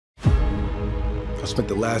I spent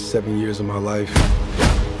the last 7 years of my life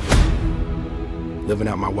living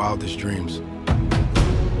out my wildest dreams.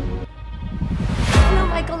 Hello,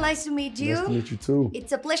 Michael. Nice to meet you. Nice to meet you too.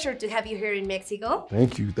 It's a pleasure to have you here in Mexico.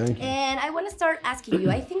 Thank you, thank you. And I want to start asking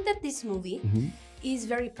you, I think that this movie is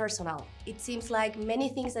very personal. It seems like many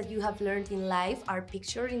things that you have learned in life are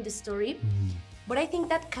pictured in the story. But I think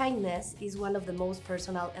that kindness is one of the most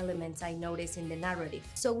personal elements I notice in the narrative.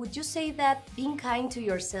 So would you say that being kind to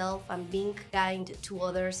yourself and being kind to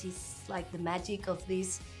others is like the magic of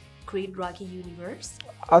this Creed Rocky universe?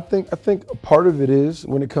 I think a part of it is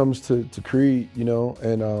when it comes to Creed, you know,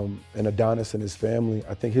 and Adonis and his family.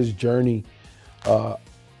 I think his journey, I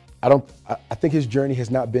think his journey has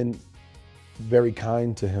not been very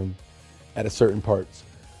kind to him at a certain parts,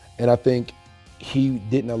 and I think he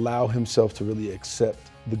didn't allow himself to really accept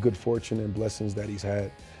the good fortune and blessings that he's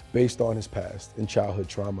had based on his past and childhood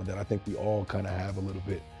trauma that I think we all kind of have a little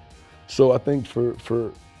bit. So I think for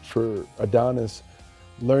Adonis,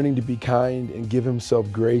 learning to be kind and give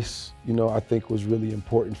himself grace, you know, I think was really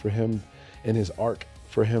important for him in his arc,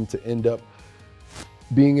 for him to end up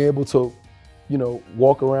being able to, you know,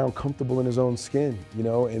 walk around comfortable in his own skin, you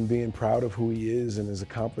know, and being proud of who he is and his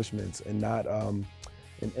accomplishments and not,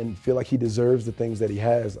 and feel like he deserves the things that he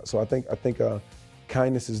has. So I think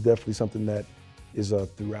kindness is definitely something that is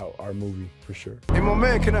throughout our movie, for sure. Hey, my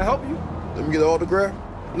man, can I help you? Let me get an autograph.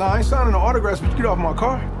 Nah, I ain't signing no autographs, but you get off my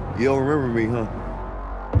car. You don't remember me, huh?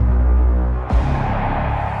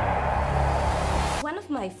 One of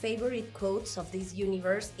my favorite quotes of this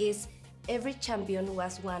universe is, "Every champion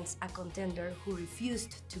was once a contender who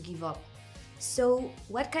refused to give up." So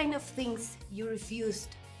what kind of things you refused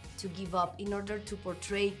to give up in order to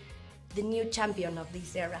portray the new champion of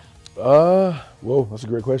this era? Whoa, that's a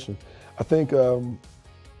great question. I think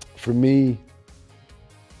for me,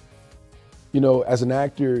 you know, as an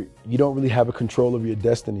actor, you don't really have a control of your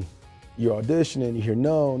destiny. You're auditioning, you hear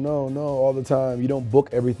no, no, no all the time. You don't book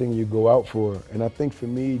everything you go out for. And I think for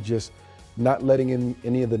me, just not letting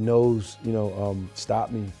any of the no's, you know,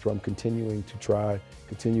 stop me from continuing to try,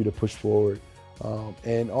 continue to push forward.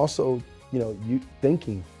 And also, you know, you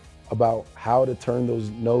thinking about how to turn those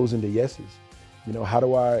no's into yeses. You know, how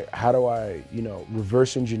do I, you know,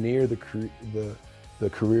 reverse engineer the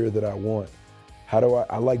career that I want? How do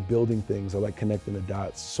I like building things, I like connecting the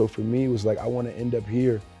dots. So for me, it was like, I want to end up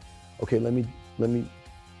here. Okay, let me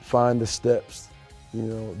find the steps, you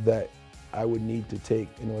know, that I would need to take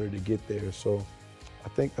in order to get there. So I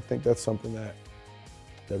think that's something that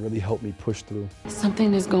really helped me push through.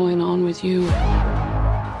 Something is going on with you.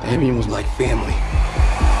 También was like family.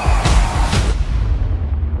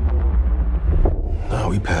 Now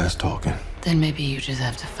we past talking. Then maybe you just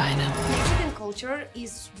have to find him. Mexican culture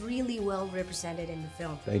is really well represented in the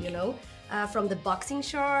film. Thank you. Know, from the boxing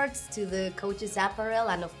shorts to the coach's apparel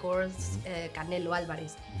and of course Canelo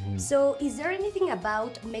Alvarez. So is there anything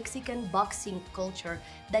about Mexican boxing culture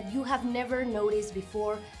that you have never noticed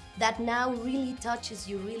before that now really touches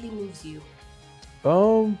you, really moves you?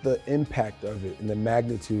 The impact of it and the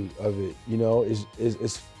magnitude of it, you know,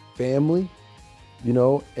 is family, you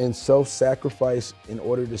know, and self-sacrifice in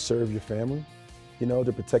order to serve your family, you know,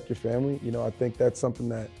 to protect your family. You know, I think that's something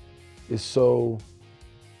that is so,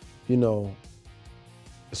 you know,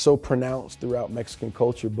 so pronounced throughout Mexican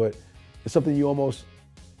culture, but it's something you almost,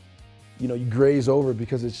 you know, you graze over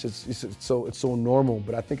because it's so normal.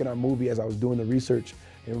 But I think in our movie, as I was doing the research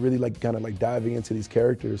and really like kind of like diving into these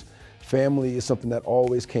characters, family is something that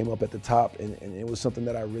always came up at the top, and it was something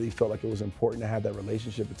that I really felt like it was important to have that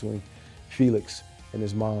relationship between Felix and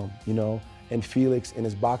his mom, you know, and Felix and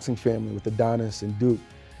his boxing family with Adonis and Duke,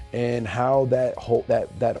 and how that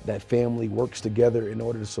family works together in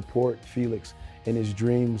order to support Felix in his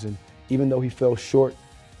dreams. And even though he fell short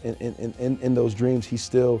in those dreams, he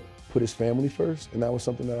still put his family first, and that was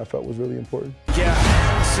something that I felt was really important. Yeah,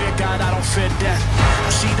 I fear God, I don't fear death. I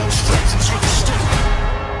see those streets and take a step.